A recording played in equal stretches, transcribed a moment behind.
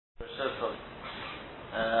Tov.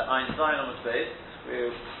 Ein Zayin on the space.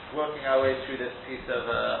 We're working our way through this piece of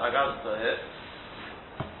Haggadah here,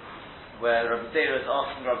 where Rabbi Zera is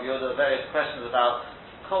asking Rabbi Yoda various questions about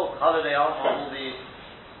Kol holiday all the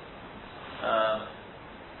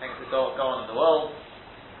things that go on in the world.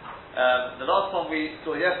 The last one we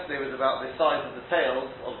saw yesterday was about the size of the tails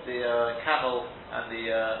of the camel and the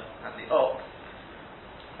ox.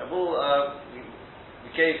 And we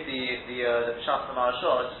gave the Pshat Marashah.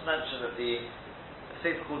 I just mentioned that the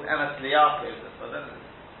sefer called Emes Liyaakov, but then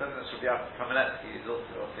it should be Yaakov Kamenetsky, who's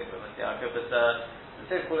also a sefer Emes Liyaakov, but the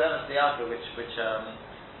sefer called Emes Liyaakov, which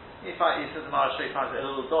he says the Marashah, he finds it a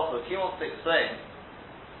little dochuk. He wants to explain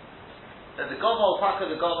that the Gomel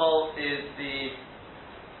is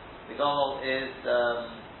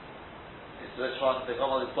which one? The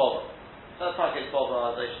Gomel is Boba. So that's Taka is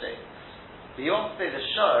Boba as I state. But you want to say the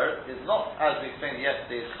Shur is not, as we explained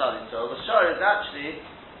yesterday, is studied. So the Shur is actually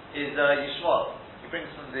Yishmael. He brings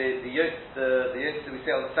from the Yotz that we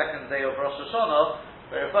say on the second day of Rosh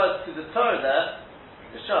Hashanah, where it refers to the Torah there,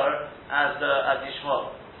 the Shur, as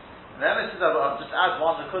Yishmael. And then I'll just add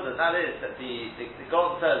one Nakuda, and that is that the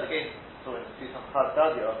God says, again, so in do some Chad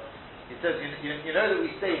Dadio, he says, you know that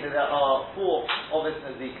we say that there are four Ovis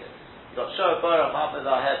Nazikas. You've got Shur, Bora, Mabed,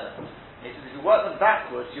 Heaven. He says if you work them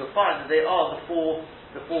backwards, you'll find that they are the four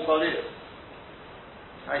Galuyos.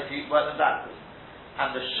 Right, so you work them backwards.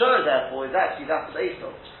 And the Shur, therefore, is actually that of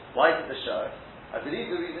Esau. Why is it the Shur? I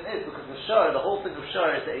believe the reason is because the Shur, the whole thing of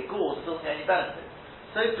Shur is that it gores, it doesn't get any benefit.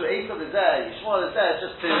 So to Esau is there, Yishmael is there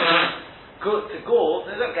just to gore,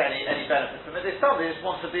 they don't get any benefit from it. They just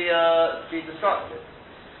want to be destructive.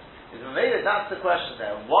 That's the question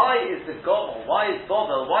there. Why is the Gomel, why is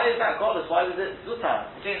Bovel, why is that godless, why was it Zutar?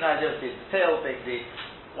 Again, the idea of the tail thing,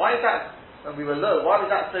 why is that, when we were low, why was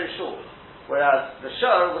that so short? Whereas the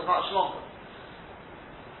Shur was much longer.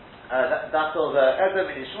 That of Edom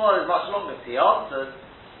and Yishmael is much longer. He answered,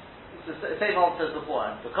 it's the same answer as before,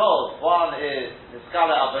 because one is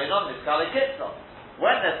Niskala Aboinon, Niskala Kitzon.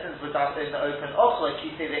 When their sins were done in the open Ochla,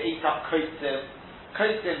 you say they eat up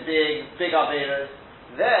Kotzim being big Averas,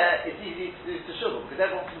 there it's easy to do Teshuvah, because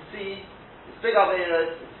everyone can see it's big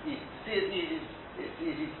Averas, it's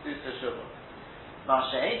easy to do Teshuvah.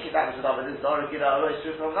 Masha'enki, that was what I was Dora Gira Orosh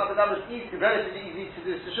Shuvah, that was relatively easy to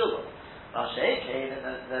do Teshuvah. Masha'enki,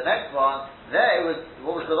 and the next one, there it was,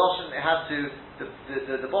 what was the lotion? It had to,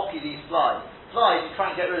 the Boki, these flies, you try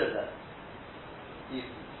and get rid of them. You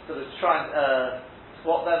sort of try and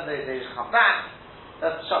swat them, they just come back.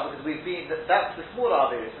 That's the shot, because that's the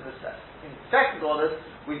smaller Averis in second orders,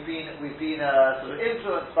 we've been sort of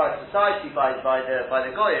influenced by society, by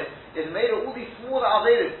the Goyim. It's made of all these smaller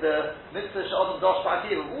Averis, the Mitzvah Sh'odom Dosh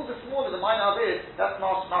Ba'akiva, all the smaller, the minor Averis, that's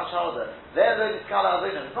Mount Shalda. They're the Niskala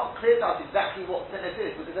Averim. It's not clear to us exactly what sin it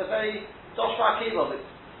is, because they're very Dosh Ba'akiva, it's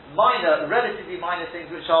minor, relatively minor things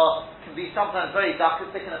which can be sometimes very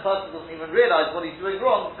darkistic, and a person doesn't even realise what he's doing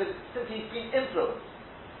wrong, because simply he's been influenced.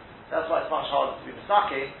 That's why it's much harder to be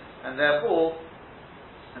Misaki, and therefore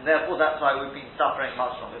that's why we've been suffering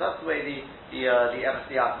much longer. That's the way the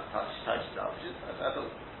MSC touches out, which is, I thought,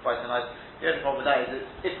 quite a nice. The only problem with that is that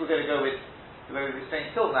if we're going to go with the way we've been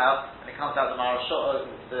saying till now, and it comes out the Marashah,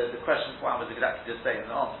 the question for one was exactly the same, and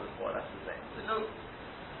the answer was more or less the same. So no.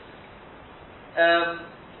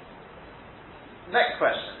 Next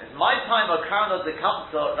question is my time of Karna de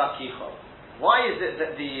Kamsa Rakicho. Why is it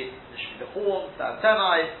that the horns, the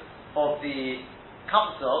antennae of the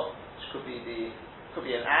Kamsa, which could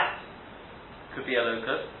be an ant, could be a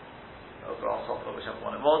locust, or grasshopper, whichever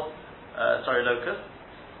one it was, locust.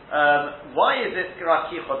 Why is it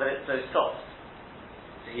Rakicho that it's so soft?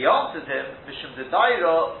 So he answered him, Mishum de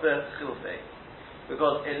Daira B'chilfe,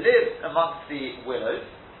 because it lives amongst the willows,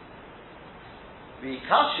 the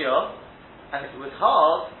Kashya, and if it was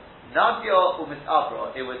hard, Nadia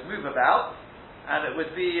Umisabra, it would move about, and it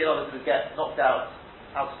would get knocked out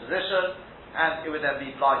of position, and it would then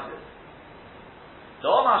be blinded.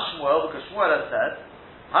 So Omar Shmuel, because Shmuel has said,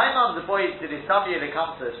 Haimam the boy did his Sabiya the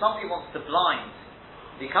Kamsa, if somebody wants to blind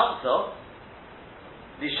the Kamsa,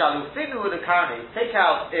 the Shalufinu the Karni, take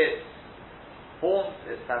out its horns,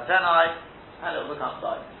 its antennae, and it will become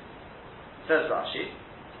blind. Says Rashi.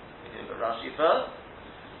 We look at Rashi first.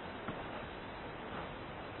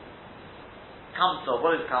 Kamsa,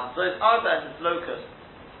 what is Kamsa? It's Arba and it's locust.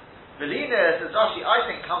 Velina says Rashi, I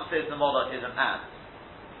think Kamsa is the Mola, is an ant.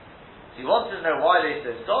 So he wanted to know why they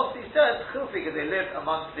said so. He said Chilfi because they live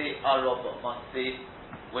amongst the Araba, amongst the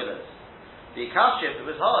willows. The Kashif, it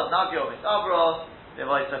was hard, Nagyo Misabra, the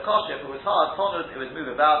Vaisakashif, it was hard, Tonud, it would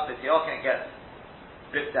move about, but the can't get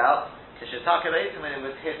ripped out. Kishataka when it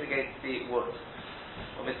was hit against the wood.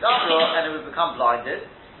 or mitzvah, and it would become blinded.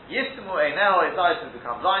 Yistimu eineho, its eyes would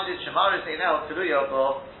become blinded. Shemaris eineho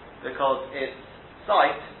tuluyobo, because its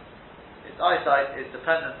sight, its eyesight, is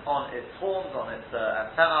dependent on its horns, on its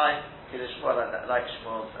antennae. Like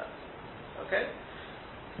Shmuel said. Okay.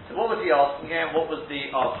 So what was he asking again? What was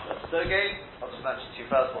the answer? So again, I'll just mention to you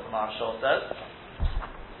first what the Maharshal says.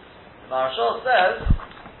 The Maharshal says,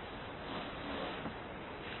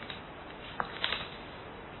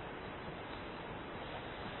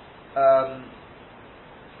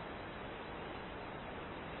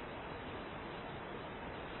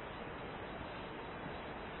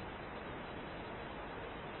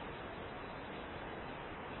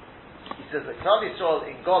 he says that Klal Yisrael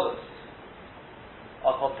in Golus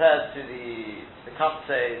are compared to the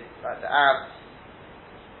kamtzei, like the ants,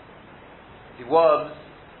 the worms.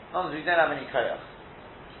 As long as we don't have any koyach.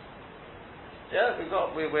 Yeah,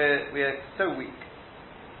 we're so weak.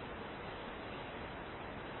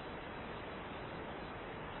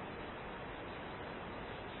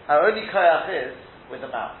 Our only koyach is with the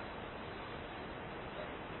mouth.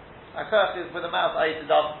 Our koyach is with the mouth. I eat it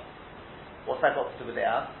up. What's that got to do with the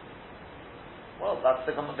ants? Well, that's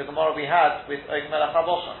the Gemara we had with Og Melech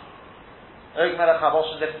HaBoshen. Og Melech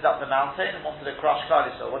HaBoshen lifted up the mountain and wanted to crush Klal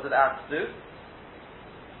Yisrael. What did the ants do?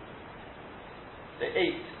 They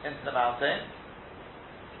ate into the mountain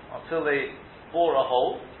until they bore a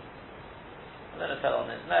hole, and then it fell on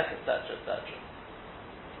his neck, etc., etc.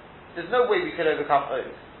 There's no way we could overcome Og.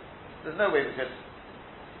 There's no way we could.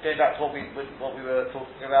 Going back to what we were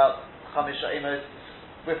talking about, Chamisha Amos.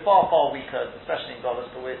 We're far, far weaker, especially in Golos,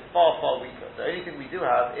 but we're far, far weaker. The only thing we do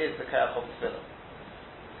have is the Keach of the Tefillah.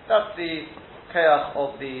 That's the Keach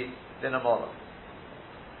of the Namola.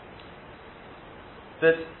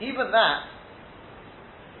 But even that,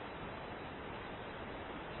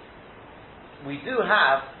 we do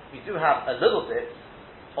have a little bit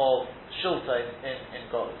of Shulta in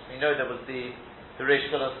Golos. We know there was the Reish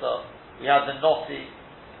Golos, we had the Noti.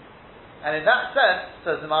 And in that sense,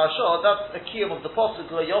 says the Maharshal, that's a kiyum of the Pasuk,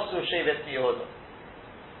 Lo Yosu Shevet Yehuda.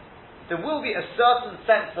 There will be a certain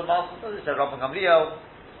sense of Malchus, as said Rabban Gamliel,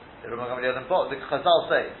 the Chazal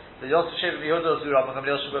say, the Yosu Shevet Yehuda is Rabban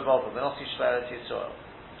Gamliel Shebevava, but not Yishmael Yisrael.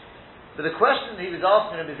 But the question he was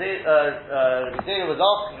asking, Rabbi Zera was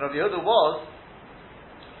asking Rabbi Yehuda was,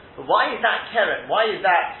 but why is that Keren? Why is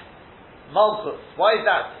that Malchus? Why is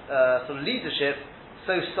that sort of leadership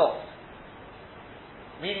so soft?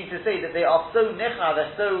 Meaning to say that they are so nechna,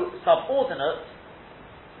 they're so subordinate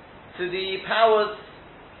to the powers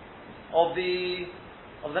of the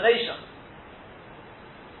nation.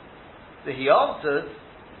 So he answered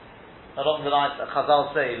along the lines that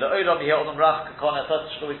Chazal say, "Le'olam yeh'odam rach kakona."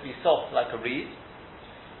 First should always be soft like a reed,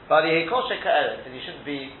 but he shouldn't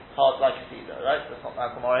be hard like a cedar. Right? That's not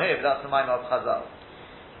like Gemara here, but that's the mind of Chazal.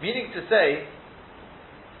 Meaning to say,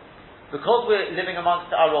 because we're living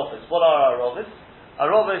amongst our Arovis, what are our Arovis?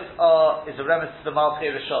 Arovis is a remnant to the Malchei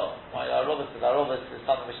Rishon. Right? Arovis is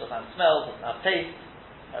something which doesn't have smell, doesn't have taste.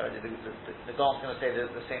 The Gaon's going to say the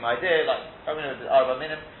same idea, like the Arba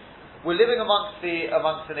Minim. We're living amongst the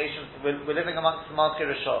nations. We're living amongst the Malchei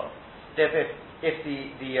Rishon. If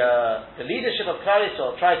the leadership of Klal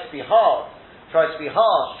Yisrael tries to be hard, tries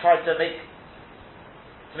to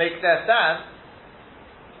make their stand,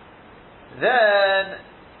 then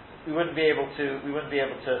we wouldn't be able to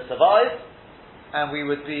survive. And we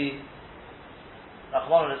would be, our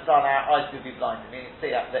eyes would be blinded. Meaning,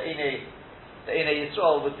 say, the Inei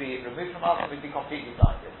Yisrael would be removed from us and we'd be completely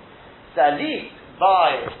blinded. So at least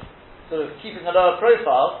by sort of keeping a lower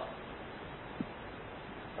profile,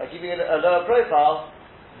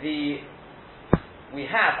 we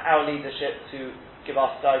have our leadership to give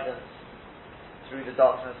us guidance through the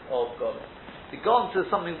darkness of God. The Gon says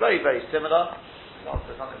something very, very similar.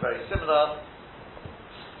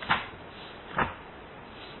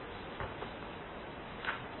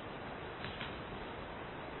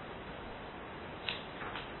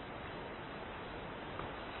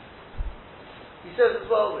 He says as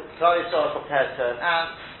well that Klal Yisrael compared to an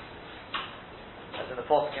ant, as in the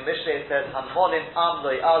Pasuk in Mishlei it says, "Hanmonim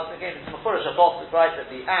amloi az." Again, it's Mefurish Pasuk, right? That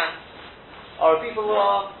the ants are people who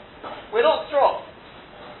we're not strong.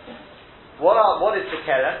 What is the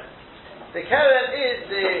Keren? The Keren is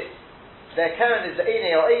the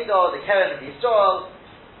Einei or Eidah, the Keren of Yisrael.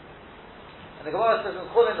 And the Gemara says in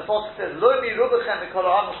Chulin, the Pasuk says, "Lo mi rubachem mikol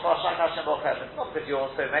ha'am u'chashach Hashem b'ochem." It's not because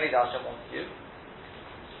you're so many that Hashem wants you.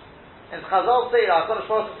 And Chazal say, HaKadosh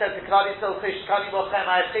Baruch Hu said to Klal Yisrael, "Cheshkani b'ochem,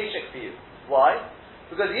 I have cheshek for you." Why?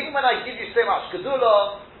 Because even when I give you so much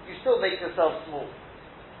Kedula, you still make yourself small.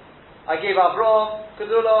 I gave Abraham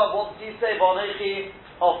Kedula, what did he say? V'anechi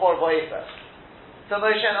Ofor v'efer. to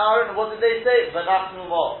Moshe and Aaron, and what did they say? V'nachnu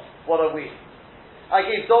mo. What are we? I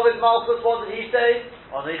gave David Malchus, what did he say?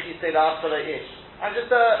 Anichi say la'achale ish. I'm just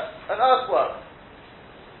an earthwork.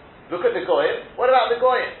 Look at the Goyim. What about the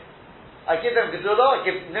Goyim? I give them Gedulah, I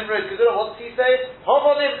give Nimrod Gedulah, what does he say?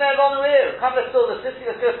 Hovon ibnei lanu ir. Come, let's build a city,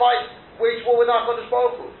 let's go fight, wage war with our Kodesh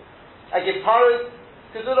Baruch Hu. I give Paro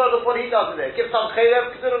Gedulah, look what he does with it. Give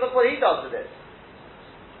Sancherev Gedulah, look what he does with it.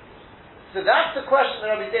 So that's the question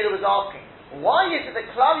that Rabbi Zera was asking. Why is it that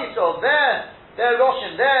Klal Yisrael, their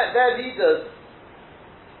Roshan, their leaders,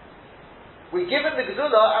 we give them the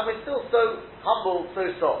Gedulah and we're still so humble, so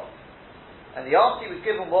soft? And the answer he was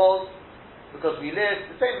given was because we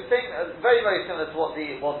live the same, very very similar to what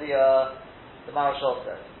the Maharshal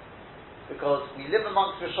says. Because we live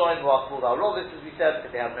amongst Rishonim who are called our Rovis, as we said,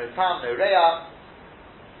 because they have no tam, no reya.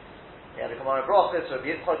 Yeah, the Gemara Brachos,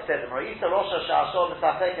 Rabbi Yitzchak said, the Marisa Rosh Hashashon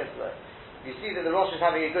Mesacheket. You see that the Rosh is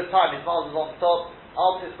having a good time, his mouth is on top.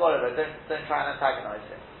 Al Tiskoreva, don't try and antagonize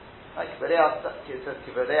him. Like it says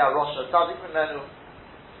Kivodea Rosh Tzadik Mimenu,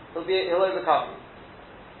 he'll overcome you.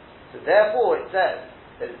 So therefore it says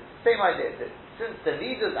that it's the same idea, that since the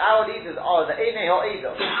leaders, our leaders are the Einei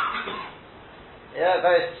Ha'edah, yeah,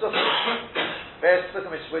 various psukim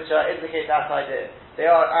which indicate that idea. They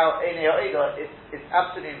are our Einei Ha'edah. It's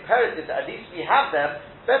absolutely imperative that at least we have them.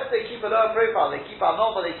 Best they keep a lower profile, they keep our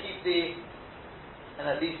normal, they keep and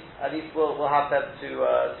at least we'll have them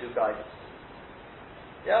to guide us.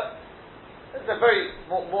 Yeah, it's a very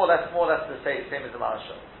more or less the same as the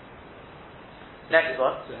Maharshal. Next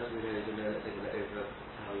one. So how do we know they're going to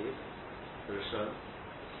overpower you? The Rishon?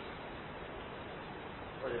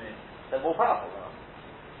 What do you mean? They're more powerful now.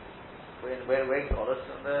 We're in Goddess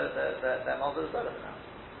and their mother is better now.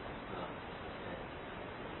 Oh, okay.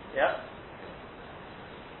 Yeah?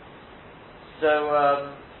 So,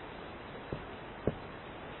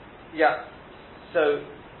 yeah. So,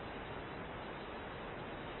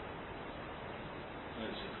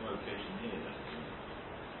 it's a collocation here that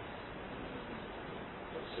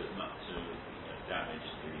so not to damage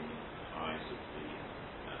the eyes of the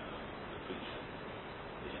creature,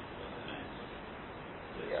 the ants.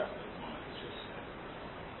 Yeah. It's just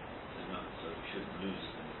not so we shouldn't lose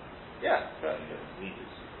them. yeah, right.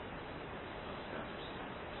 Leaders.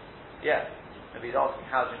 Yeah. Maybe he's asking,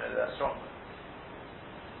 how do you know they're stronger?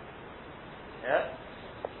 Yeah?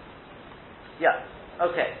 Yeah.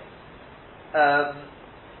 Okay.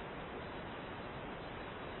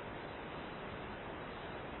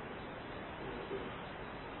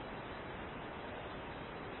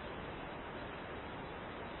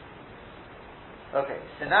 Okay,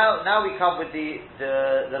 so now we come with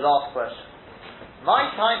the last question.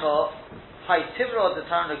 My timer, Haitivra the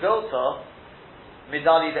Tarnagota,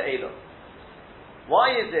 Midali the Elo.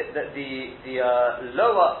 Why is it that the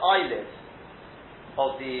lower eyelid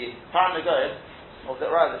of the Tarnagot, of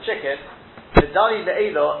the chicken, Midali the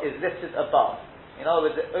Elo is lifted above? In other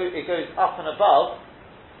words, it goes up and above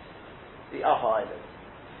the upper eyelid.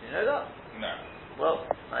 Do you know that? No. Well,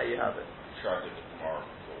 now you have it. Tried it tomorrow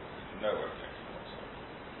before. No effect.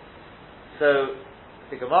 So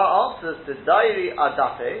the Gemara answers the Dairi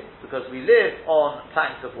Adafe, because we live on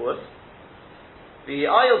planks of wood. The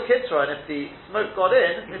Ayil Kitra, and if the smoke got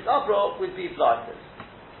in, this uproar would be blinded.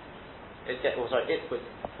 It would.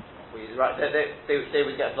 They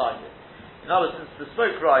would get blinded. In other words, since the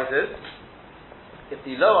smoke rises, if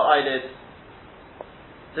the lower eyelid,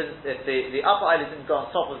 if the upper eyelid didn't go on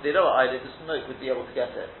top of the lower eyelid, the smoke would be able to get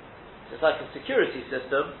it. So it's like a security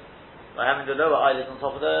system. By having the lower eyelid on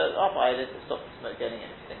top of the upper eyelid, it stops the smoke getting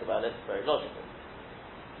in. If you think about it, it's very logical.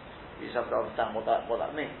 You just have to understand what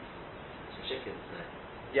that means. So chickens, no?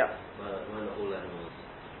 Yeah. Why not all animals?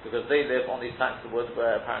 Because they live on these planks of wood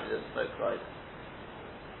where apparently there's smoke rises.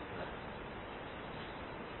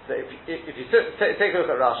 So if you take a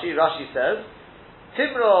look at Rashi says,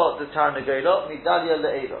 Timro the Tarnagola, Midalia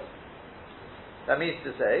le'elo. That means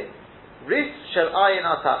to say, Ris shel ayin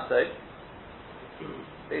atachto,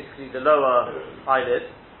 basically the lower eyelid.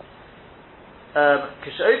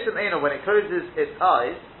 Kish'osim eno, when it closes its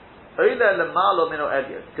eyes, oila lemalo mino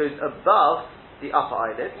elyon, goes above the upper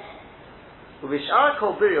eyelid. Uvishar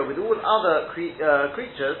kol birio, with all other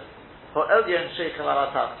creatures, ho elyon sheikhel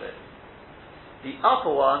ala tachto. The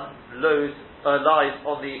upper one lies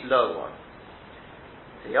on the lower one.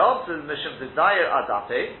 The answer is Mishum Desire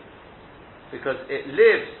Adape, because it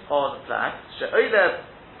lives on planks. She'oila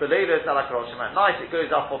beleilos alakroshim, at night it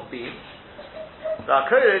goes up on beams.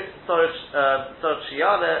 V'akoris sorach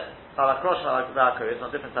shiyale alakroshim v'akoris,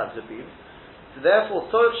 on different types of beams. So therefore,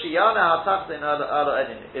 sorach shiyale hatachtin alo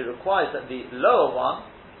edin, it requires that the lower one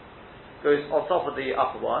goes on top of the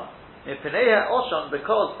upper one.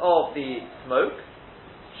 Because of the smoke,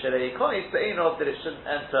 that it shouldn't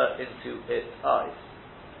enter into its eyes.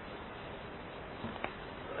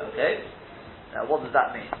 Okay? Now, what does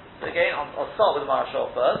that mean? So again, I'll start with the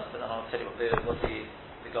Marashal first, and then I'll tell you what the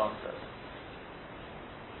Gaon says.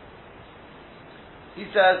 He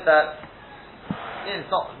says that it's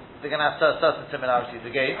not, they're going to have certain similarities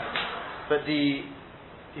again, but he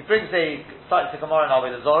brings a site to Gemara in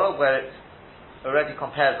Avodah Zarah where it already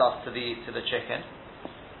compares us to the chicken,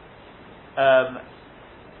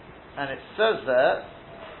 and it says there.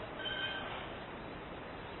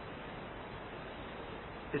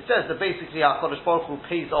 It says that basically HaKadosh Baruch Hu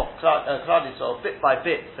pays off Klal Yisrael bit by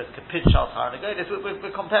bit. Says Kapid Shal Tarnagolis.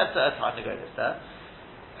 We're compared to a Tarnagolis there.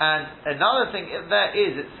 And another thing there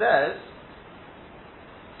is, it says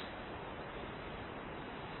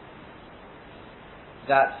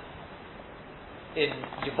that in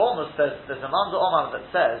Yevamos there's a Manda Omar that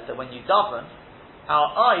says that when you daven,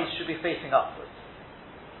 our eyes should be facing upwards.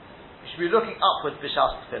 We should be looking upwards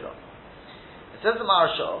b'shas tefillah. It says the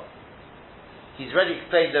Marashal. He's already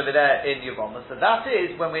explained over there in Yevamos, and that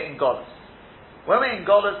is when we're in Golus. When we're in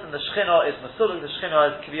Golus and the Shechinah is Masuluk, the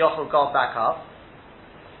Shechinah is Kiviyachol gone back up.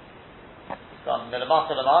 It's gone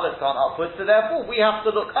Milamata Lamar, it's gone upwards, so therefore we have to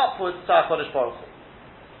look upwards to HaKadosh Baruch Hu.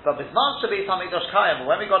 But Bisman Shabbat HaMikdash Kayim,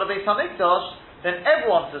 when we got a Beit HaMikdash, then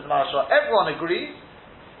everyone, says Marashal, everyone agrees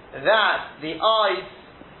that the eyes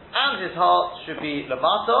and his heart should be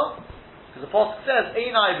Lamata, because the Pasuk says,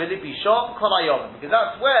 Einai v'libi shom kol hayom, because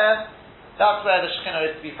that's where the Shekhinah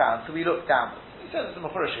is to be found. So we look downwards. He says it's a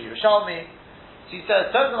Mefurish Yerushalmi. So he says,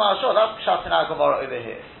 tells the Marashal, that's Pshat in our Gemara over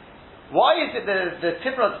here. Why is it the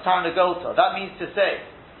Timra of the Tarnagolta? That means to say,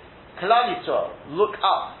 Klal Yisrael, look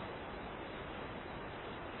up.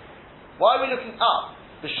 Why are we looking up?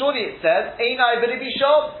 But surely it says, Einai v'libi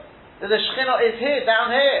shom, that the Shekhinah is here, down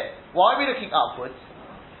here. Why are we looking upwards?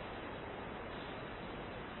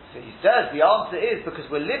 So he says, the answer is because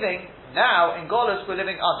we're living, now in Golus, we're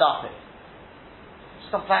living Ardapit.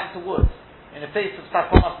 Some planks of wood in the face of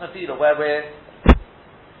Takonas Nafila, where we're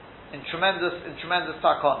in tremendous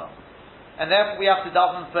Takona, and therefore we have to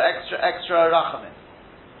daven for extra rachamim,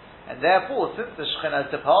 and therefore since the Shekhinah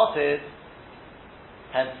has departed,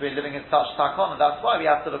 hence we're living in such Takona. That's why we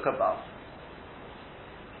have to look above.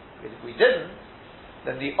 Because if we didn't,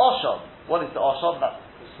 then the Osham. What is the Osham? That's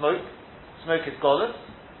the smoke. Smoke is Golus.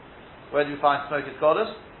 Where do we find smoke is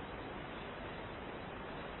Golus?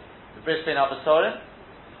 The Brisbane Abasorim.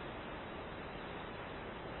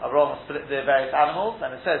 Avraham split the various animals,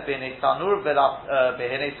 and it says B'nei Tanur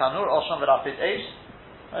Osham V'Rafid Eish.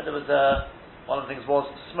 There was one of the things was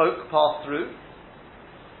smoke passed through,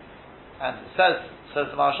 and it says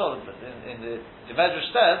the Marashal in the Medrash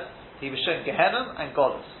says he was shown Gehenna and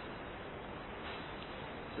Golus.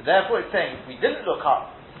 So therefore, it's saying if we didn't look up,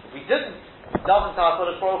 if we didn't daven to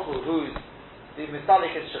HaKadosh Baruch Hu, who's the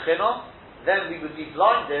Misalik and Shekhinah, then we would be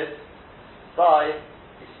blinded by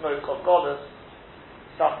the smoke of Golus,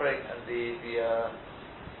 suffering and the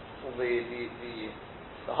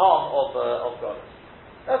harm of God.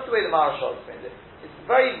 That's the way the Marashal explains it. It's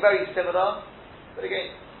very, very similar, but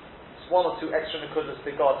again, it's one or two extra nekudas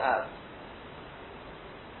that God adds.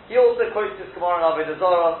 He also quotes this Gemara in Avodah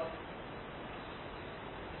Zarah,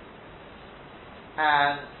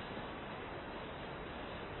 and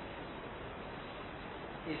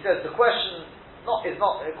he says the question is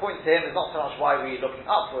not according to him is not so much why we're looking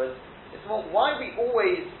upwards. It's more why are we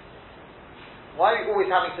always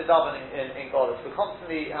having to daven in Golus? We're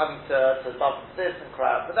constantly having to daven this and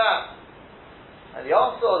cry out for that. And the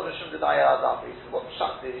answer is Mishum D'Naya Adam. He says, what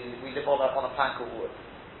pshat? We live on a plank of wood.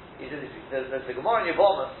 He says there's the Gemara in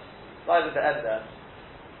Yevamos, right at the end there.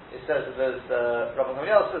 It says that there's Rabbi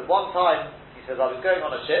Gamliel says one time he says I was going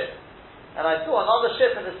on a ship and I saw another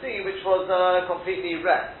ship in the sea which was completely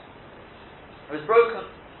wrecked. It was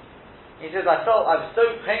broken. He says, I was so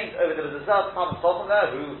pained over there was a Zaz Tam Sochem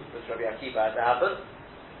there, who was Rabbi Akiva had to happen,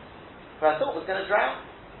 who I thought was going to drown.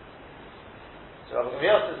 So Rabbi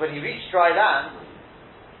Gamliel says, when he reached dry land,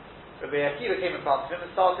 Rabbi Akiva came in front of him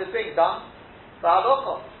and started being done for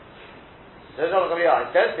Halacha. So Rabbi Gamliel, I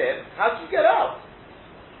said to him, how did you get out?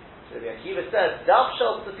 So Rabbi Akiva said, Dav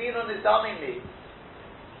Shal Safinun is damning me.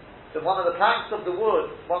 So one of the planks of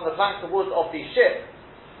wood of the ship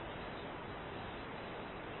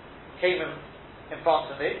came in front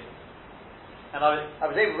of me, and I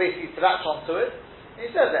was able basically to latch onto it. And he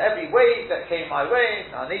says that every wave that came my way,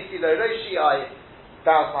 Anisi Lo Roshi, I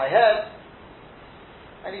bowed my head.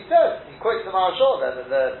 And he quotes the Marashal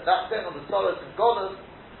there, that thing on the Soros and Golus,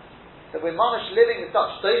 that we're manish living in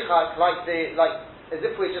such doichak, like as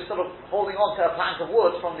if we're just sort of holding on to a plank of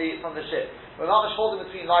wood from the ship. We're not much holding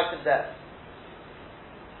between life and death.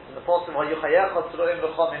 In the Pasuk,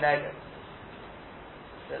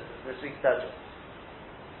 this week's Tedra.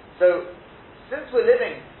 So, since we're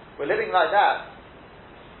living like that.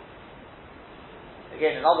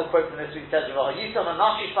 Again, another quote from this week's Tedra: "We're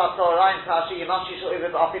not much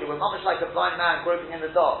like a blind man groping in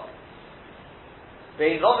the dark.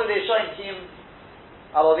 We've only got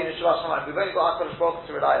HaKadosh Baruch Hu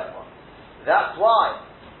to rely upon. That's why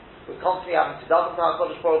we're constantly having to daven to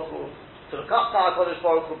HaKadosh Baruch Hu, to look up to HaKadosh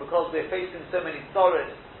Baruch Hu, because we're facing so many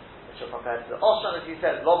stories, which are compared to the Oshan, as he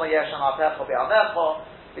says, Loma Yeshan Apecha Be'amecha,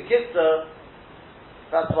 the Kitzur.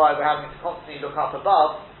 That's why we're having to constantly look up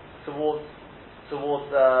above towards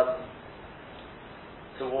HaKadosh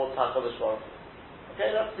Baruch Hu.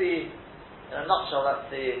 Okay, that's in a nutshell, that's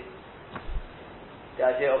the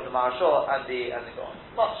idea of the Marashah and the Gaon.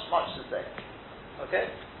 Much the same. Okay?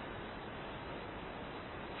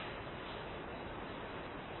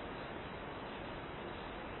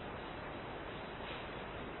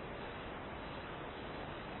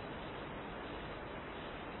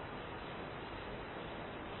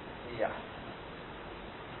 Yeah.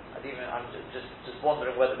 I'm just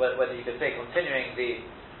wondering whether you could say, continuing the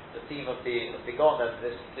theme of the Gaon, that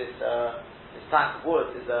this plank of wood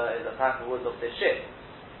is a plank of wood of the ship.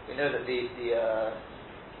 We know that in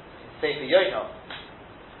Sefer Yonah,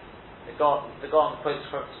 the Gaon quotes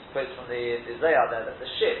from the Zohar there that the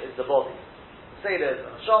ship is the body. The Seder is the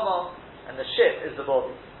Neshama, and the ship is the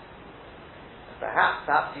body. And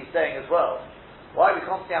perhaps he's saying as well, why are we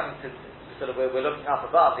constantly having to we're looking up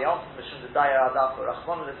above? The answer is Mishum the Daya Adaf for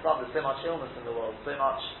Rachman al-Islam. There's so much illness in the world, so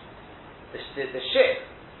much the ship,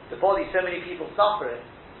 the body, so many people suffering.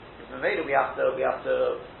 Maybe we have to, we're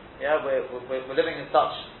living in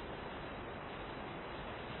such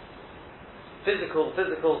physical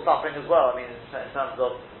suffering as well. I mean, in terms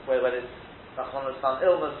of whether it's Rachman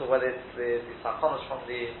illness, or whether it's the sakonos from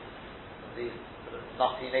the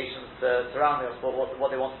Nazi nations surrounding us, what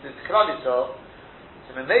they want to do to Klal Yisrael.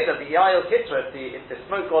 So Mamela, the Yael Kitra, if the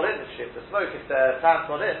smoke got in the ship, if the plants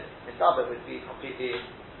got in, Misabah would be completely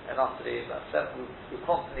enough to the extent we've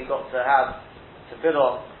constantly got to have to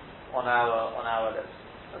fill on our lips.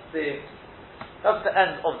 That's the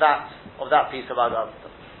end of that piece of Agam.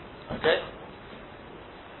 Okay?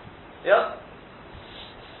 Yeah?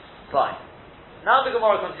 Fine. Now the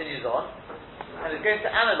Gemara continues on, and it's going to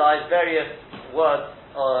analyze various words,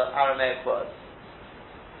 Aramaic words.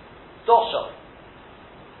 Dosha.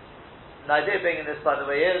 The idea being in this, by the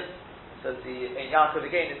way, is, so in Yaakov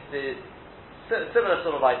again, it's the similar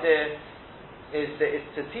sort of idea, is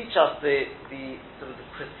to teach us the sort of the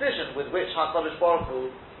precision with which HaKadosh Baruch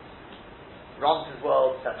Hu runs his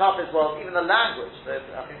world, sets up his world, even the language.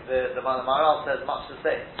 I think the Maharal says much the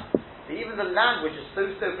same. Even the language is so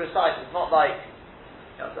precise. It's not like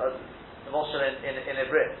the Moshe in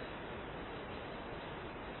Hebrew.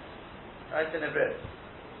 Right, in Hebrew.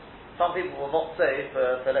 Some people will not say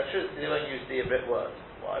for electricity they won't use the Hebrew word.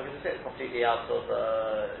 Why? Because it's completely out of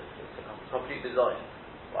it's a complete design.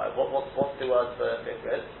 Right? What's the word for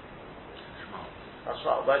Hebrew?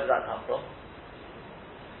 Hashmal. Where does that come from?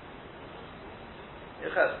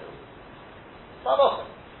 Yecheskel. Malachim.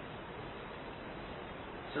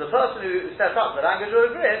 So the person who set up the language of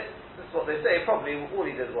Hebrew, this is what they say. Probably all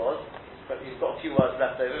he did was, but he's got a few words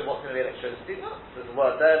left over. What's going to be electricity? No, there's a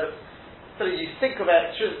word there. So you think of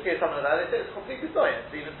electricity or something like that, they say it's completely science.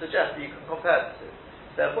 They even suggest that you can compare it to.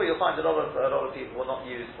 Therefore, you'll find a lot of people will not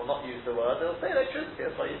use the word. They'll say electricity.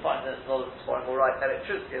 That's why you find that a lot of Sforim will write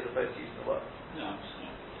electricity as opposed to using the word. No, it's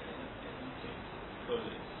not. Because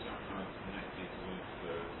it's somehow connected with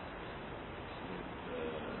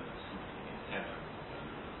something in heaven.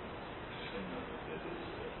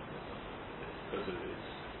 Because of its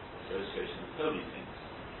association with holy things.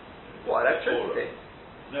 What, electricity?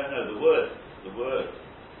 No, the word,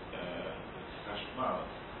 Hashmal,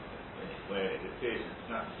 where it appears in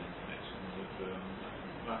Tanakh in connection with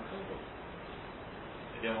Makobah.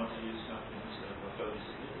 They don't want to use something of a holy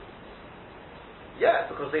significance. Yeah,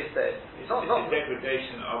 because they say it's not a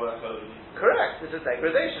degradation of a holy. Correct, it's a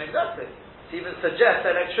degradation, exactly. To even suggest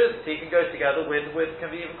that electricity can go together with can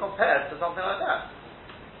be even compared to something like that.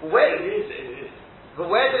 Where it is. But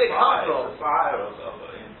where did it come from? The fire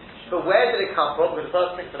But where did it come from? Because the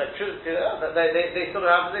person thinks electricity, they sort of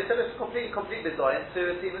have, they said it's complete design to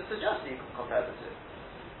even suggest that you can compare the two.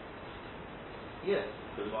 Yeah,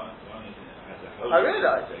 because one has a whole I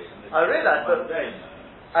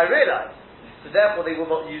realise. So therefore they will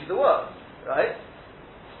not use the word, right?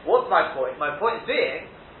 What's my point? My point being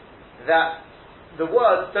that the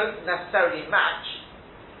words don't necessarily match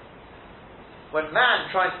when man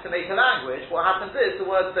tries to make a language, what happens is the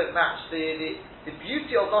words don't match the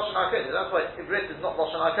beauty of Lashon HaKodesh. That's why Ivrit is not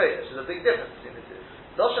Lashon HaKodesh. There's a big difference between the two.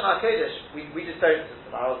 Lashon HaKodesh, we just don't, as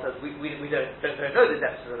the Maharal says, we don't know the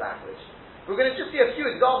depths of the language. We're going to just see a few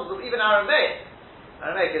examples of even Aramaic.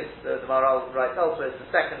 Aramaic is, the Maharal writes elsewhere, is the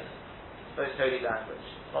second most holy language.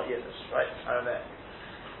 Not Yiddish, right? Aramaic.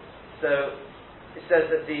 So, it says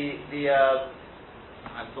that I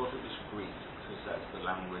thought it was Greek, because that's the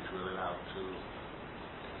language we're allowed to use.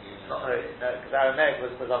 It's not holy, no, because Aramaic was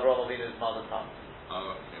Avraham Avinu's mother tongue.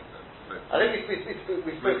 Oh, okay, but I think we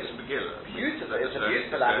spoke it's Megillah. beautiful, it's a It's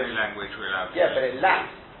beautiful the language. only language we're allowed to Yeah, use. but it lacks,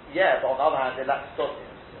 but on the other hand, it lacks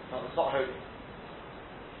Scotians. It's not holy.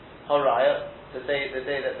 Horaya, the day that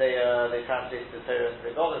they translated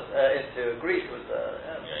the Torah into Greek was,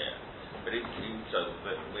 Yeah. But even so,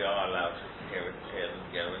 but we are allowed to hear them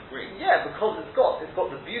go in Greek. Yeah, because it's got the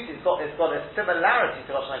beauty. It's got a similarity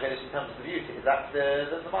to Lashon HaKodesh in terms of the beauty. That's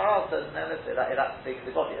the Maharal says, no, let's say that's the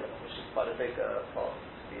God element, which is quite a big part of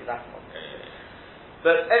the Latin one.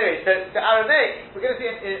 But anyway, so Aramaic, we're going to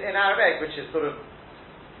see in Aramaic, which is sort of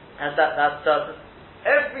has that certain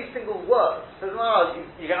every single word. So the Maharal,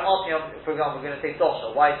 you're going to ask me, for example, we're going to say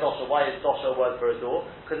dosha. Why dosha? Why is dosha a word for a door?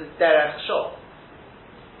 Because it's derech shor.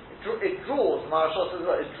 It draws, the Maharal says,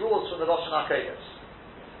 it draws from the Lashon HaKodesh.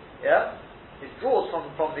 Yeah? It draws from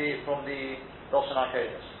the Lashon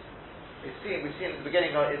HaKodesh. We've seen at the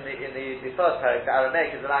beginning in the first paragraph, the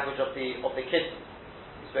Aramaic is the language of the kidneys.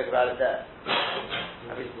 We spoke about it there.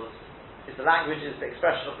 It's the language, is the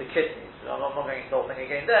expression of the kidneys. I'm not going into the whole thing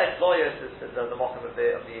again there. Gloyos is the mokum of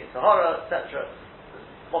the Sahara, etc.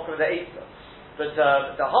 Mokum of the Eitzah. But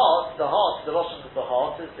the heart, the Lashon of the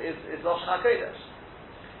heart is Lashon HaKodesh.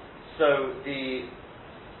 So he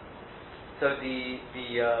says,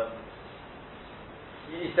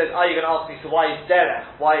 are you going to ask me, so why is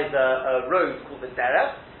derech? Why is a road called the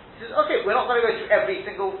derech? He says, okay, we're not going to go through every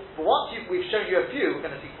single, but once we've shown you a few, we're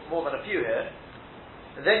going to see more than a few here,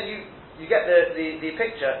 and then you get the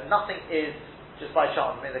picture. Nothing is just by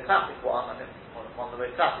chance. I mean, the classic one, one of the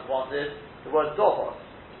most classic ones is the word dover.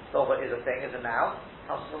 Dover is a thing, is a noun,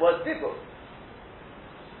 comes from the word dibur.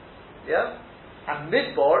 Yeah? And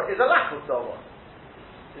midbar is a lack of dover.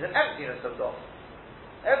 It's an emptiness of dover.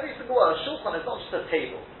 Every single word, a shulchan is not just a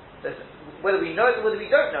table. Whether we know it or whether we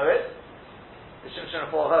don't know it, the Shimshon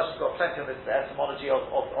Raphael Hirsch has got plenty of this etymology of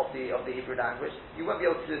the Hebrew language. You won't be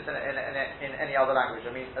able to do this in any other language.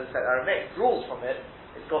 I mean, as I said, Aramaic draws from it.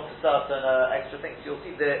 It's got certain extra things. You'll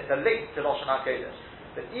see the link to Lashon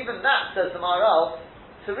HaKodesh. But even that, says the Maharal,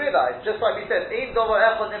 to realize, just like we said, not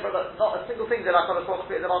a single thing that HaKadosh Baruch Hu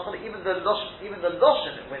created, even the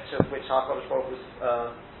Lashon in which HaKadosh Baruch Hu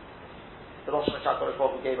the Lashon which HaKadosh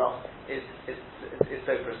Baruch Hu gave us is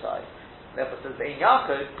so precise. Therefore, says the Ein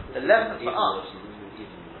Yaakov, the lesson for us,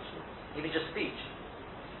 even just speech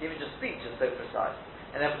is so precise.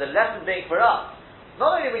 And therefore, the lesson being for us,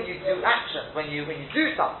 not only when you do actions, when you do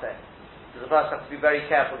something, so the person has to be very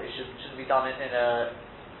careful. It shouldn't be done in a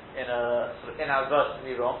sort of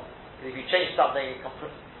inadvertently wrong. Because if you change something,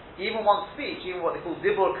 even one speech, even what they call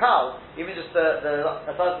dibur kal, even just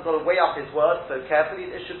a person's got to weigh up his words so carefully.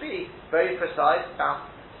 It should be very precise.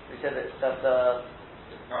 We said that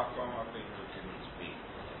How come I think we didn't speak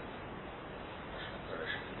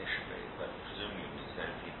initially, but presumably we said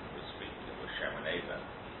people would speak, it was Shem and Ava.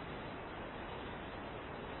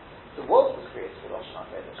 the world was created with Lashon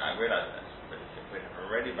HaKodesh. I realise that, but if we're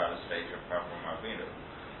already by the stage of Avraham Avinu,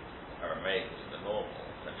 Aramaic is the normal,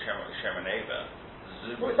 and Shem and Ava,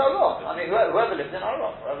 Well, it's Aram. I mean, whoever lived in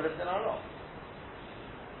Aram.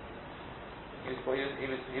 He was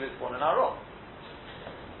born in Aram.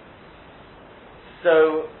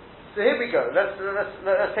 So here we go. Let's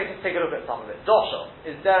take a look at some of it. Dosha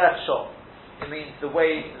is derech shor. It means the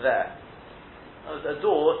way there. A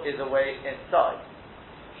door is a way inside.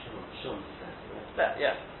 There,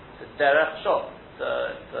 yeah. It's derech shor.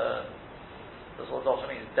 That's what dosha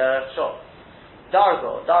means. Derech shor.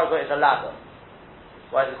 Dargo is a ladder.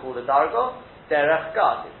 Why is it called a dargo? Derech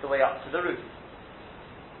gad. It's the way up to the roof.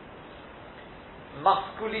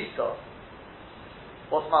 Maskulisa.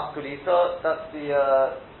 What's maskulisa? That's the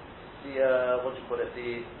what do you call it?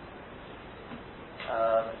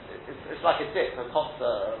 It's like a dip, a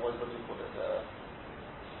concert. What do you call it?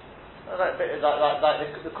 Like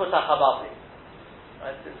the kutach hababi.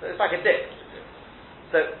 Right? It's like a dip.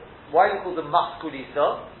 So why is it called the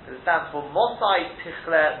maskulisa? Because it stands for Mosai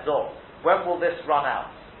Tichle Do. When will this run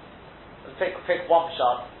out? Pick one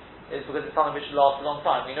shot. Is because it's something which lasts a long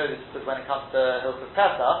time. We know this because when it comes to Hilchos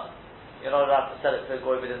Pesach, you're not allowed to sell it to a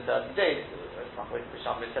goy within 30 days. It's not what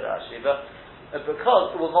Bisham said actually, but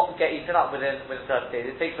because it will not get eaten up within certain days.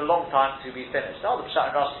 It takes a long time to be finished. Now the Pshat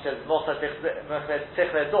in Rashi says,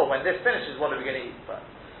 when this finishes, what are we going to eat first?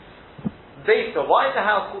 Beisa. Why is the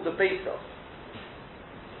house called the Beisa?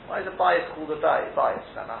 Why is the bias called a bias?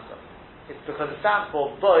 It's because it stands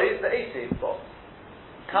for boy, the Eisi, bo.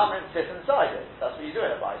 Come and sit inside it. That's what you do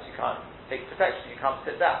in a bias. You can't take protection, you can't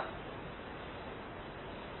sit down.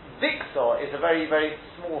 Bixor is a very, very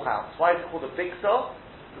small house. Why is it called a Bixor?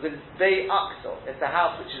 Because it's Bei Aksor. It's a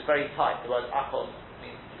house which is very tight. The word Akos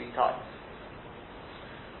means to be tight.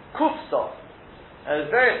 Kufsor. There's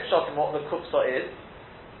various shots in what the Kufsor is,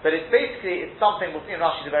 but it's something, we'll see in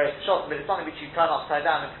Rashi the various shots, but it's something which you turn upside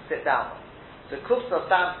down and can sit down on. So Kufsor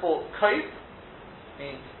stands for Kof,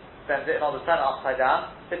 means bend it, in order to turn it upside down,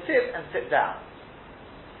 Betiv, and sit down.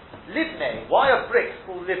 Livnei. Why are bricks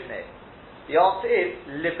called Livnei? The answer is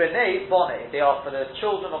Libnei Bone. They are for the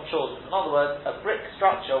children of children. In other words, a brick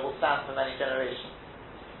structure will stand for many generations.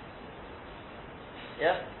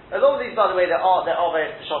 Yeah? A lot of these, by the way, there are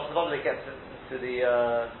various shots. A lot of it gets into the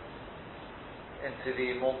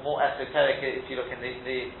more esoteric. If you look in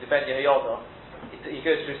the Ben Yehoyada, he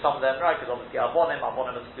goes through some of them, right? Because obviously Abonim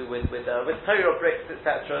has to do with Torah bricks,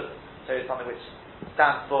 etc. So it's something which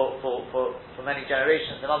stands for many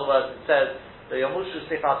generations. In other words, it says the Yamushu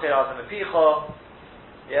Sefer Torah Mepicho.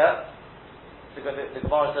 Yeah. So the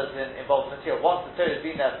Gemara says in Bolton here, once the Torah has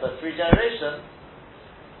been there for 3 generations,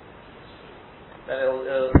 then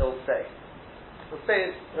it'll stay.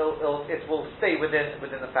 It will stay within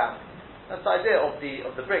the family. That's the idea of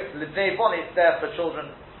the bricks. Libnei Boni is there for children,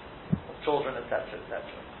 etc., etc.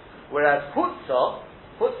 Whereas Hutza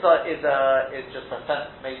is just a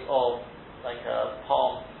fence made of like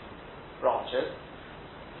palm branches.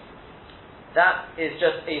 That is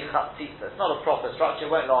just a chatzitza. It's not a proper structure.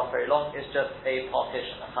 It won't last very long. It's just a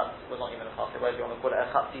partition. Well, not even a partition. Whatever you want to call it,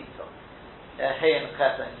 a chatzitza. Hey and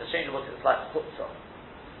chesed. It's interchangeable. It's like chutzah.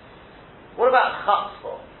 What about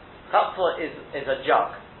chatzvah? Chatzvah is a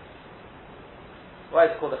jug.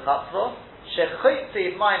 Why is it called a chatzvah?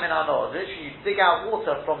 Shechitzi mayim in anor. Literally, you dig out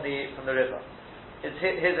water from the river.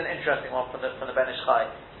 Here's an interesting one from the Ben Ish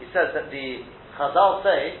Chai. He says that the Chazal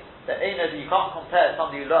say that you can't compare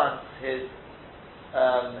somebody who learns he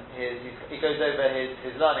goes over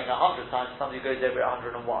his learning 100 times, somebody who goes over it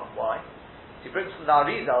 101. Why? So he brings from the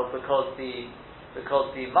Arizal because the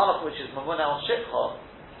malach which is Mamunah on Shikha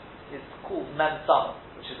is called Men Sama,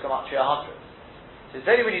 which is Gematria 100. So it's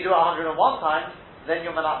only when you do it 101 times, then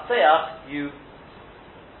your Menatzeach, you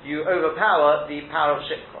overpower the power of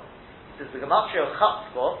Shikha. He says the Gematria of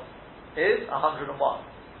Chatzvah is 101.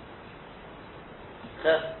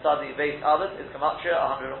 Ches Tzadi Beis Aleph is Gematria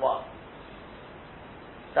 101.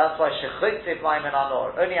 That's why Shechitzev Maim and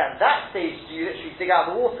Anor. Only at that stage do you literally dig out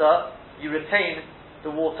the water, you retain the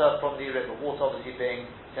water from the river. Water obviously being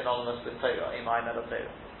synonymous with Torah, Imaim and Torah.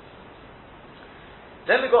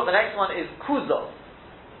 Then we've got the next one is Kuzah.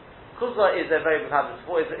 Kuzah is a very, we've had this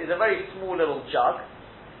before, is a very small little jug.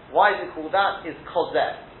 Why is it called that? It's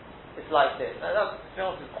Kozeh. It's like this. Now, that's, to be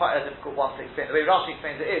honest, it's quite a difficult one to explain. The way Rashi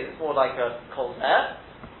explains it is, it's more like a Kozeh.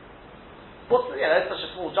 It's such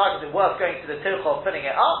a small jug, is it worth going to the Tircha of filling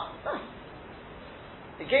it up? No.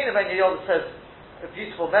 Again, Ben Yehoyada says a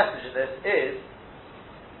beautiful message in this is,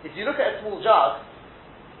 if you look at a small jug,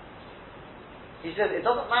 he says it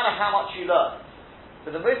doesn't matter how much you learn,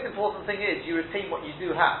 but the most important thing is you retain what you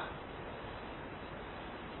do have.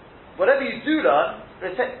 Whatever you do learn,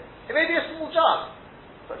 it may be a small jug,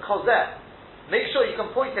 but kozeh. Make sure you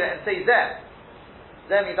can point at it and say zeh.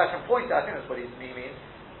 Zeh means I can point at it. I think that's what he means.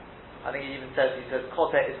 I think he says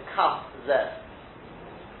kozeh is kaf zeh.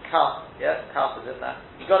 Kaf, yeah, kaf is in there.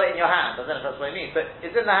 You got it in your hand. I don't know if that's what he means, but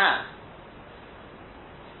it's in the hand.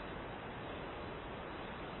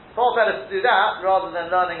 Far better to do that rather than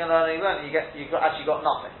learning. You actually got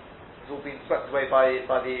nothing. It's all been swept away by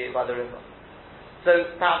the river.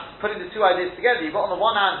 So perhaps putting the two ideas together, you've got on the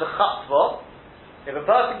one hand the chatzvah. If a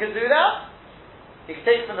person can do that, he can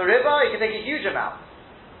take from the river. He can take a huge amount.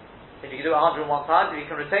 If you can do it 101 times, if you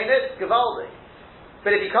can retain it, Gavaldi.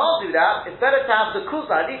 But if you can't do that, it's better to have the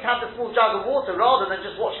kuzah, at least have the small jug of water, rather than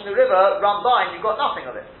just watching the river run by and you've got nothing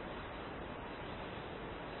of it.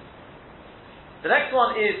 The next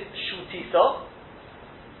one is Shutisa.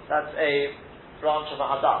 That's a branch of a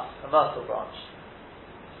Hadass, a myrtle branch.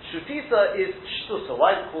 Shutisa is Shtusa.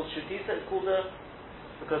 Why is it called Shutisa? It's called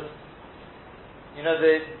because, you know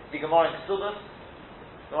the Gemara in Ksubas?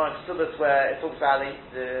 The one in Ksubas where it talks about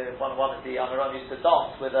the one of the Amoron used to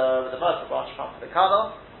dance with a myrtle branch in front of the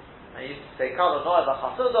Kala. And he used to say, Kala Noeva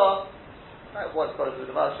Chasuda. What's got to do with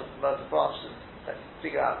the myrtle branch?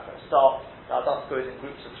 Figure out, start. The Hadass goes in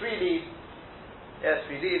groups of 3 leaves. Yes,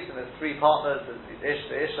 3 leaves, and there's 3 partners, there's the Ish,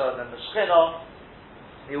 the Isha, and then the Shechina.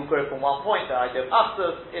 They all go from one point, the idea of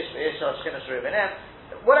Achtus, Ish, the Isha, Shechina,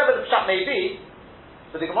 Shurivinem, whatever the pshat may be,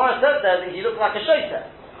 but the Gemara says there that he looked like a Shoter.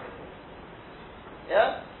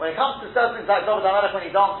 Yeah? When it comes to certain things like David HaMelech when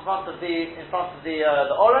he danced in front of the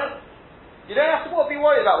Oren, you don't have to be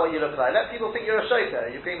worried about what you look like. Let people think you're a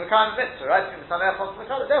Shoter. You're being Mekayim Mitzvah, right? Therefore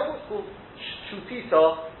it's called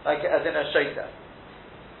Shutita, like as in a Shoter.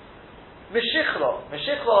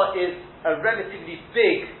 Meshichlo is a relatively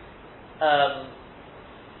big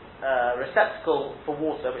receptacle for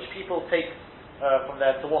water which people take from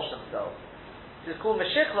there to wash themselves. This is called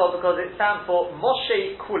Meshichlo because it stands for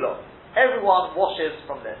Moshe Kulo. Everyone washes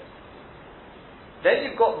from this. Then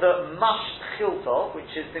you've got the Mashchilto,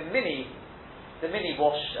 which is the mini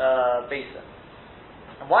wash basin.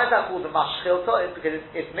 And why is that called the Mashchilto? It's because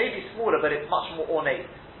it's maybe smaller but it's much more ornate.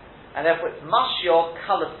 And therefore it's Mashyo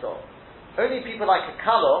Kalaso. Only people like a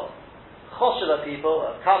kalo, choshela people,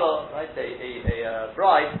 a kalo, right, a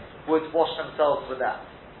bride, would wash themselves with that.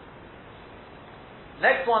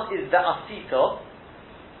 Next one is the asito.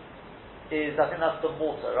 I think that's the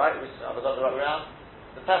mortar, right? Which I've got the right way around.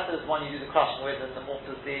 The pestle is one you do the crushing with, and the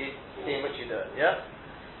mortar is the in which you do it. Yeah.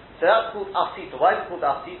 So that's called asito. Why is it called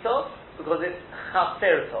asito? Because it's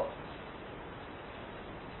chaserto.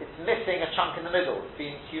 It's missing a chunk in the middle. It's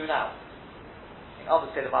being hewn out.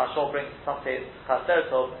 Obviously, the Marashal brings some say it's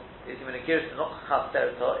chaserto. It's even a girsa, not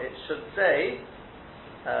chaserto. It should say,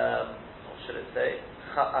 what should it say?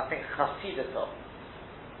 I think chasidato.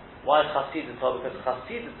 Why chasidato? Because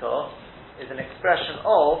chasidato is an expression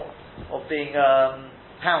of being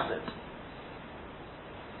pounded.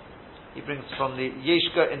 He brings from the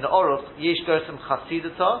Yeshko in the Oruch, Yeshko some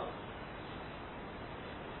chasidato.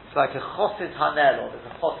 It's like a chosid hanel, or there's a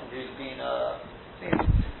chosid who's been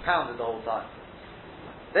pounded the whole time.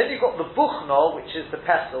 Then you've got the buchno, which is the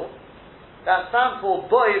pestle. That stands for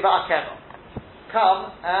boi va'akeno.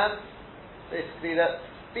 Come and basically let's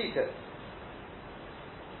beat it.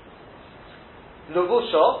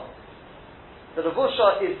 Levusha. The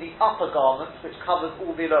levusha is the upper garment which covers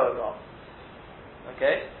all the lower garments.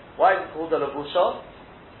 Okay? Why is it called the levusha?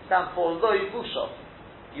 It stands for loivusha.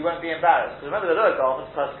 You won't be embarrassed. Because remember the lower garment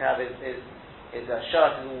the person can have his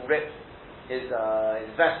shirt is all ripped, his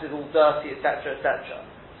vest is all dirty, etc., etc.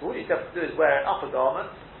 So all you have to do is wear an upper garment,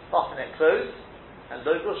 button it closed, and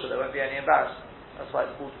lo busha, there won't be any embarrassment. That's why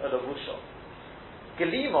it's called a lavusha.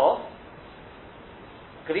 Gelimo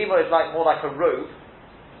is more like a robe,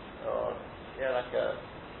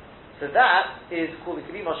 so that is called the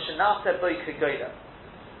gelimo shenase boike goyla,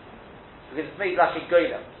 because it's made like a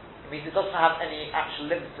goyla. It means it doesn't have any actual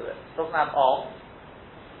limbs to it. It doesn't have arms.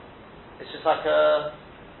 It's just like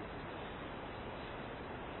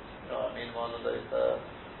one of those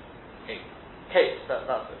capes. That's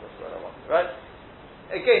what I want, right?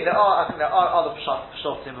 Again, I think there are other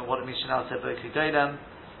pshatim and what it means. Shenal Teboki Goylem.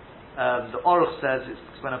 The Oruch says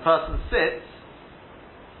it's when a person sits,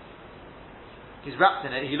 he's wrapped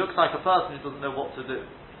in it. He looks like a person who doesn't know what to do.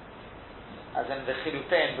 As in the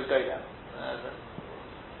Chilufein Begoylem.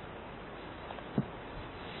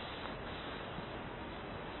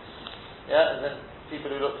 Yeah, and then people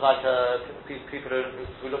who look like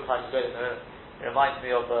who look like a goylem. It reminds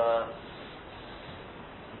me of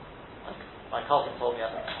my cousin told me. I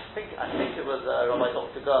think it was Rabbi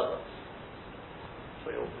Dr. Gerber. I'm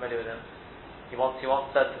sure you're all familiar with him. He once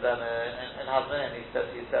said to them in Hazman, he said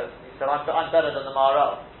I'm better than the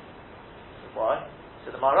Maharal. Why? He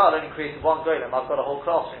said the Maharal only created one golem. I've got a whole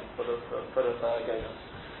classroom full of golems.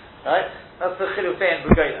 Right? That's the Chilufei and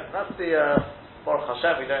Goylem. That's the Baruch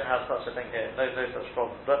Hashem. We don't have such a thing here. No such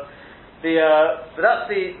problem. But that's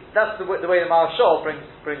the way the Maharshal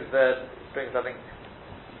brings I think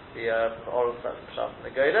the oral stuff from the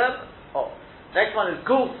Golem. Next one is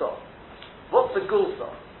Gulsa. What's the Gulsa?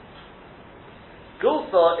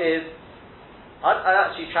 Gulsa is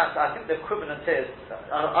I think the equivalent is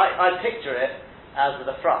I picture it as with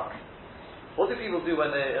a frock. What do people do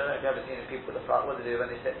when they? I don't know if you've ever seen people with a frock. What do they do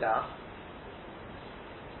when they sit down?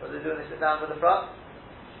 What do they do when they sit down with a frock?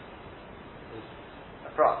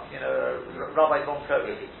 A frock, Rabbi's long coat.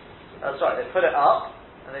 That's right. They put it up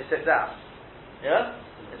and they sit down. Yeah,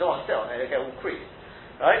 they don't want to sit on it. They get all creased,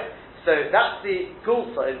 right? So that's the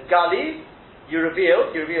gulsa. Is gali. You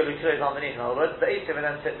reveal the clothes underneath. In other words, the eatim and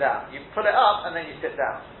then sit down. You put it up and then you sit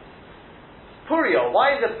down. Purio.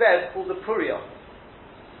 Why is a bed called the purio?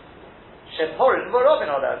 Sheporin v'robin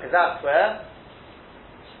order, because that's where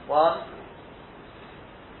one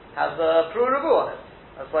has a prurabu on it.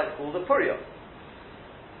 That's why it's called a purio.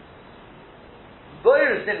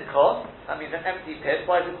 Boir zinko, that means an empty pit.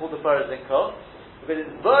 Why is it called a boir zinko? Because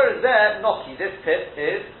it's Bur is there, Noki. This pit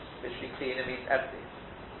is literally clean, it means empty.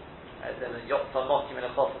 As in Yotzah Noki min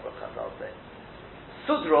Achosabach, I'll say.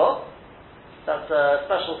 Sudra, that's a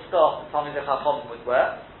special scarf that Talmidei Chacham would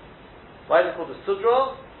wear. Why is it called a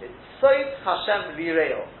Sudra? It's Soit Hashem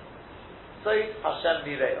Lireyo. Soit Hashem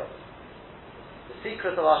Lireyo. The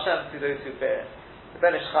secret of Hashem to those who fear. The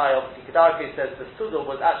Ben Ish Chai, obviously, Kedarke says the Sudra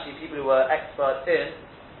was actually people who were expert in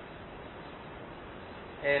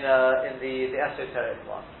the esoteric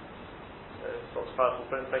one. So Dr. Faraz will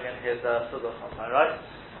bring in his Sudra sometime, right?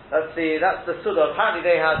 That's the Sudra. Apparently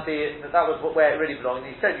they had that was where it really belonged.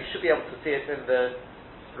 He said you should be able to see it in the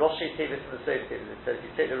Roshi Tevis and the Sof Tevis. It says if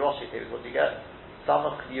you take the Roshi Tevis, what do you get?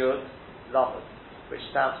 Samach Yud Lamed, which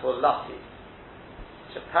stands for lucky,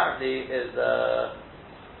 which apparently is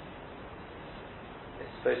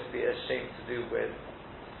it's supposed to be a shame to do with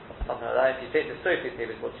something like that. If you take the Sof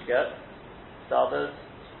Tevis, what do you get? Sabbath,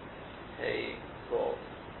 Hey, Gold.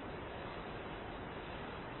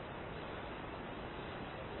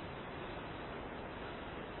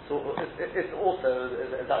 So it's also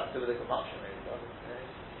is that to do with the Gematria maybe?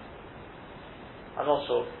 I'm not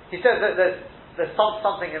sure. He says that there's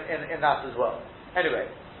something in that as well. Anyway,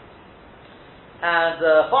 and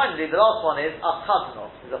finally the last one is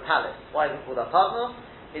Atadnos, is a palace. Why is it called Atadnos?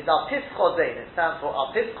 Is Apis Chodein. It stands for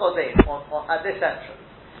Apis Chodein at this entrance,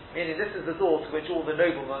 meaning this is the door to which all the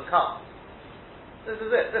noblemen come. This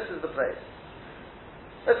is it. This is the place.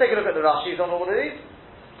 Let's take a look at the Rashis on all of these.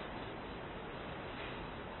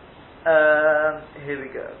 Here we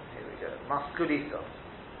go. Maskulisa.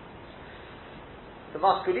 The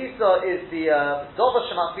Maskulisa is the Dova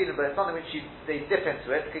Shematfilim, but it's something which they dip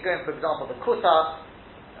into it. You could go in, for example, the Kutah,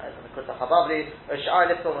 the Kutah Chabavli, or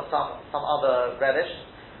Sha'ar Lifton, or some other relish.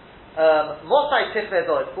 Motai Tichle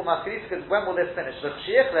it's called Maskulisa because when will this finish? When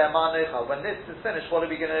this is finished, what are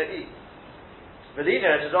we going to eat?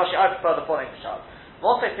 Vedina, which is Rashi, I prefer the following Pshat.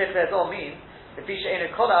 Motai Tichle means if you she'enu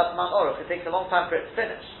kola atman orach, it takes a long time for it to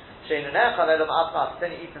finish. Then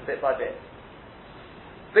you eat them bit by bit.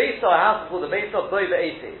 Beisa, a house is called the Beisa of Boi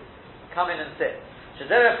Be'esi. Come in and sit.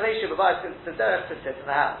 Shederech Leishu B'Bayis, it's the derech to sit in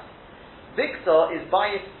the house. Biksa is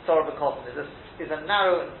Bayis Tzor B'Kotin, is a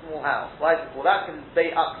narrow and small house. Why is it called that? Because it's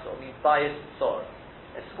Bei Aksa, means Bayis Tzor.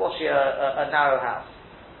 It's squashy, a narrow house.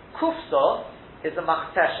 Kufsa is a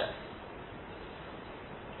Machteshes.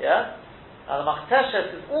 Yeah? Now the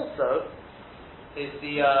Machteshes is also, is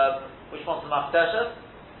the, which one's the Machteshes?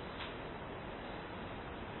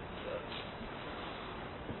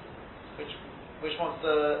 Which one's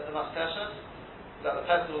the Machteshes? Is that the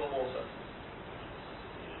pestle or the mortar?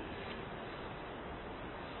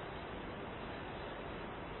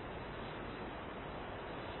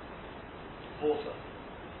 Mortar.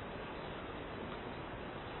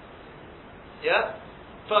 Yeah?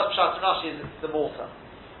 First Pshat in Rashi is the mortar.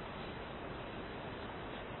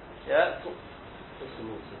 Yeah? What's the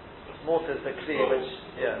mortar? Mortar is the kli, which,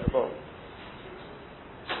 the bowl.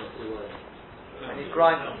 And you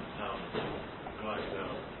grind them.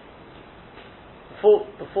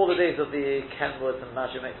 Before the days of the Kenwoods and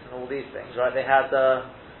Majumix and all these things, right? They had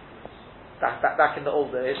back in the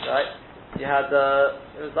old days, right? You had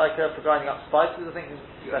it was like for grinding up spices, I think,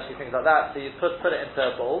 especially things like that. So you put it into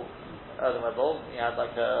a bowl, earthenware bowl. And you had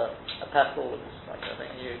like a pestle, which is like a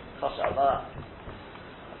thing. You crush it out like that.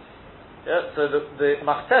 Yeah. So the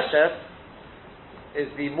machteshes is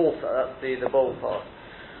the mortar. That's the bowl part.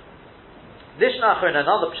 Lishnachar in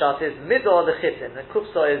another pshat is midah the chitin. The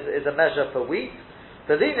kufsa is a measure for wheat.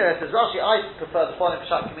 The liner says Rashi, I prefer the following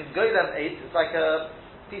pshat. It means golem eight. It's like a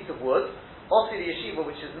piece of wood. Also the yeshiva,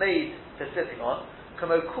 which is made for sitting on.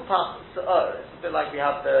 Kamo kupas se'er. It's a bit like we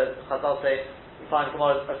have the Chazal say. We find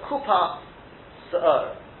Gemara a kupas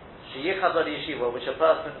se'er. Sheyichad on yeshiva, which a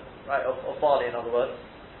person of barley, in other words,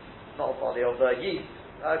 not of barley, of yeast.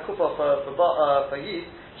 Kupa for yeast.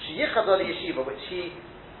 Sheyichad on yeshiva, which he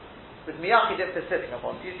with miyachid for sitting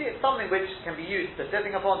upon. So you see, it's something which can be used for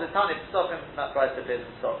sitting upon. The tani p'sokim, that price of business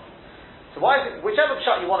stock. So why is it, whichever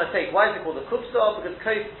pshat you want to take, why is it called a kupsa? Because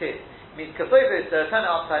kof tit means kafovo is to turn it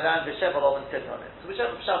upside down, v'shevalov and sit on it. So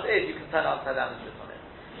whichever pshat is, you can turn it upside down and sit on it.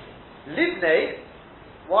 Libnei,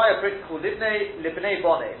 why a brick called libnei? Libnei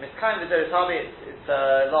bone. Miskayim v'deres habi, it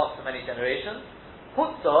lasts for many generations.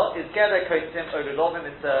 Hutza is geder kotim olulovim.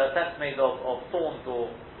 It's a fence made of thorns or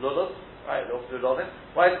lulav. Right,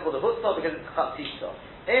 why is it called a hutzah? Because it's chatzitza.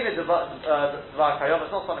 Aim is dvar kayom.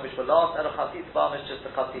 It's not something which will last. And a chatzitza is just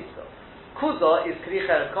a chatzitza. Kuza is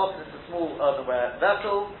kricher and kos. It's a small earthenware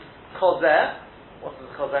vessel. Kozer. What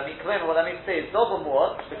does kozer mean? What that means to say is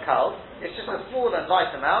dovamor the kal. It's just a small and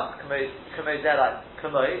light amount. Kamo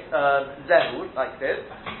zehur like this.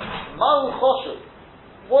 Ma'u choshuv.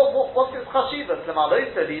 what's its chashivas?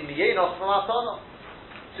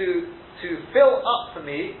 To fill up for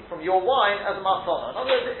me from your wine as a matana. In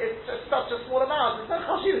other words, it's just such a small amount. There's no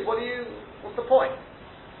chashivas. What's the point?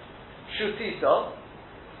 Shutisa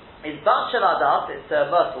is bachel adat. It's a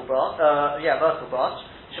myrtle branch. Myrtle branch.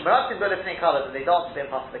 Shemaratim b'lefnei kala, that they dance with him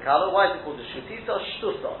past the kala. Why is it called a shutisa?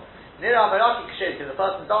 Shtusa. Nira ameraki kshet, because the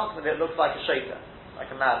person dancing with it looks like a shaker, like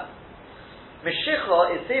a man.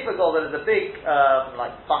 Mishicha is sefer gold, that is a big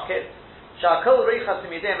like bucket. Shakol reichas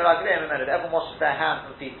imidem meragleim emenu. Everyone washes their hands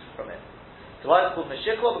and feet from it. So why is it called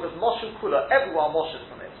Mishicha? Because Moshu Kula, everyone washes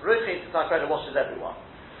from it. Ruchit Tzakredo washes everyone.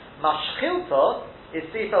 Mashchilta is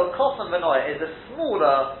sefer kotan v'noya, is a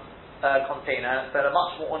smaller container, but a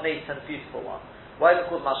much more ornate and beautiful one. Why is it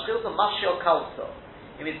called Mashchilta? Mashio Kalsa.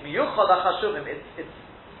 It means Miyuchad HaChashuvim. It's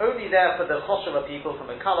only there for the Choshev people, from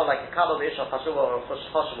a color like a color, the Isha Chashuva or a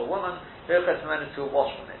Choshev woman, to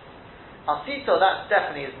wash from it. Asito, that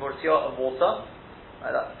definitely is Murtiyah and water.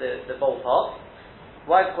 That's the bowl part.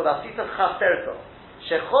 Why is it called Asito Chaserto?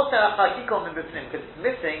 Shechoser HaChakikom in Bifnim, because it's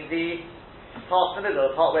missing the part in the middle,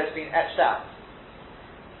 the part where it's been etched out.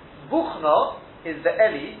 Buchno is the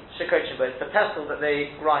Eli, Shekochimbo, it's the pestle that they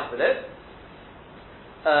grind with it.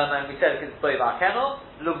 And we said because it's Boiva Keno.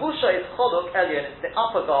 Lubusha is Chodok Elion, it's the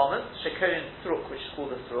upper garment, Shekorin Sruk, which is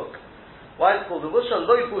called the Sruk. Why is it called Lubusha?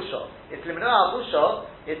 Loi Busha. It's Liminah Busha,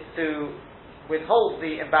 it's to withhold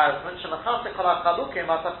the embarrassment. Shemachase Kala Chalukim,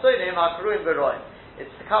 Atachtoinim, Akaruim Veroim.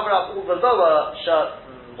 It's to cover up all the lower shirts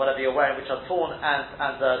and whatever you're wearing, which are torn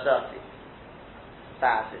and dirty.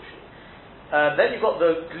 Bad, literally. Then you've got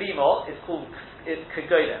the Glimo, it's called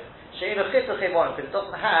Kegolim. She'ina Chitach Evorim, because it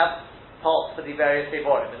doesn't have parts for the various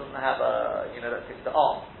Evorim. It doesn't have let's say the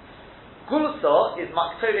arm. Gulsa is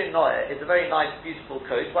Maktorin Noya, it's a very nice, beautiful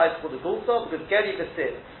coat. Why is it called a Gulsa? Because Geri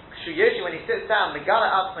V'Sid. Kshuyeshi, when he sits down, Megala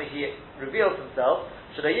Atzma, he reveals himself.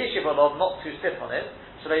 Shadayeshiv Alov, not to sit on it.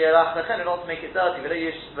 Shadayelach Lechen, not to make it dirty.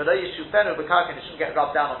 V'Layeshupenu B'Karkin, it shouldn't get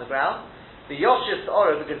rubbed down on the ground. The Yoshis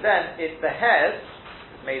Oro, because then the hairs,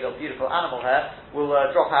 made of beautiful animal hair, will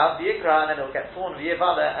drop out. The Ikra, and then it will get torn. The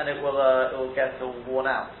Yevada, and it will get all worn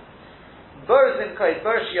out. Berzimka is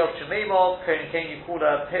Bershi of Shemimov, Kohen you call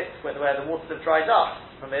a pit where the waters have dried up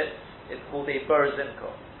from it, it's called a Berzimka.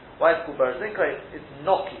 Why is it called Berzimka? It's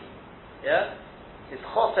Noki. Yeah? It's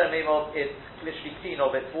Choter Mimov, it's literally clean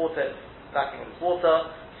of its water, it's backing of its water.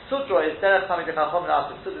 Sudra is Derech Tamidei Chachom,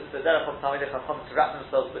 and Sudra is the Derech of Tamidei Chachom to wrap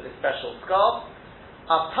themselves with a special scarf.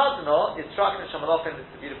 Atadno is Trakin Shamalofim, it's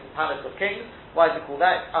the beautiful palace of kings. Why is it called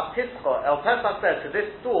that? Atischa, El Pesach said, to this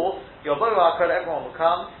door, Yoboru HaKol, everyone will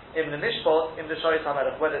come. In the Mishpot, in the Shoyis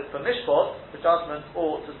HaMelech, whether it's for Mishpot, the judgment,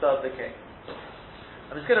 or to serve the king.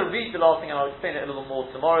 I'm just going to read the last thing and I'll explain it a little more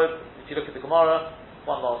tomorrow. If you look at the Gemara,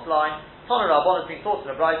 one last line. Tana Rabbon has been taught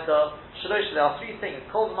in a Braita, Shalosh, there are three things,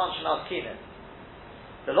 Kol Zman Shenaz Kinin.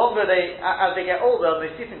 The longer as they get older,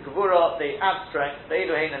 Mesifin Kavura, they add strength, the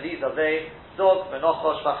Elohein, and these are they, Zog,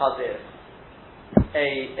 Menochosh, Vachazir.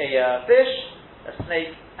 A fish, a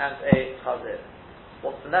snake, and a chazir.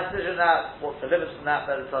 What's the message in that? What's the limits from that?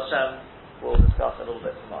 That is Hashem. We'll discuss a little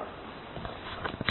bit tomorrow.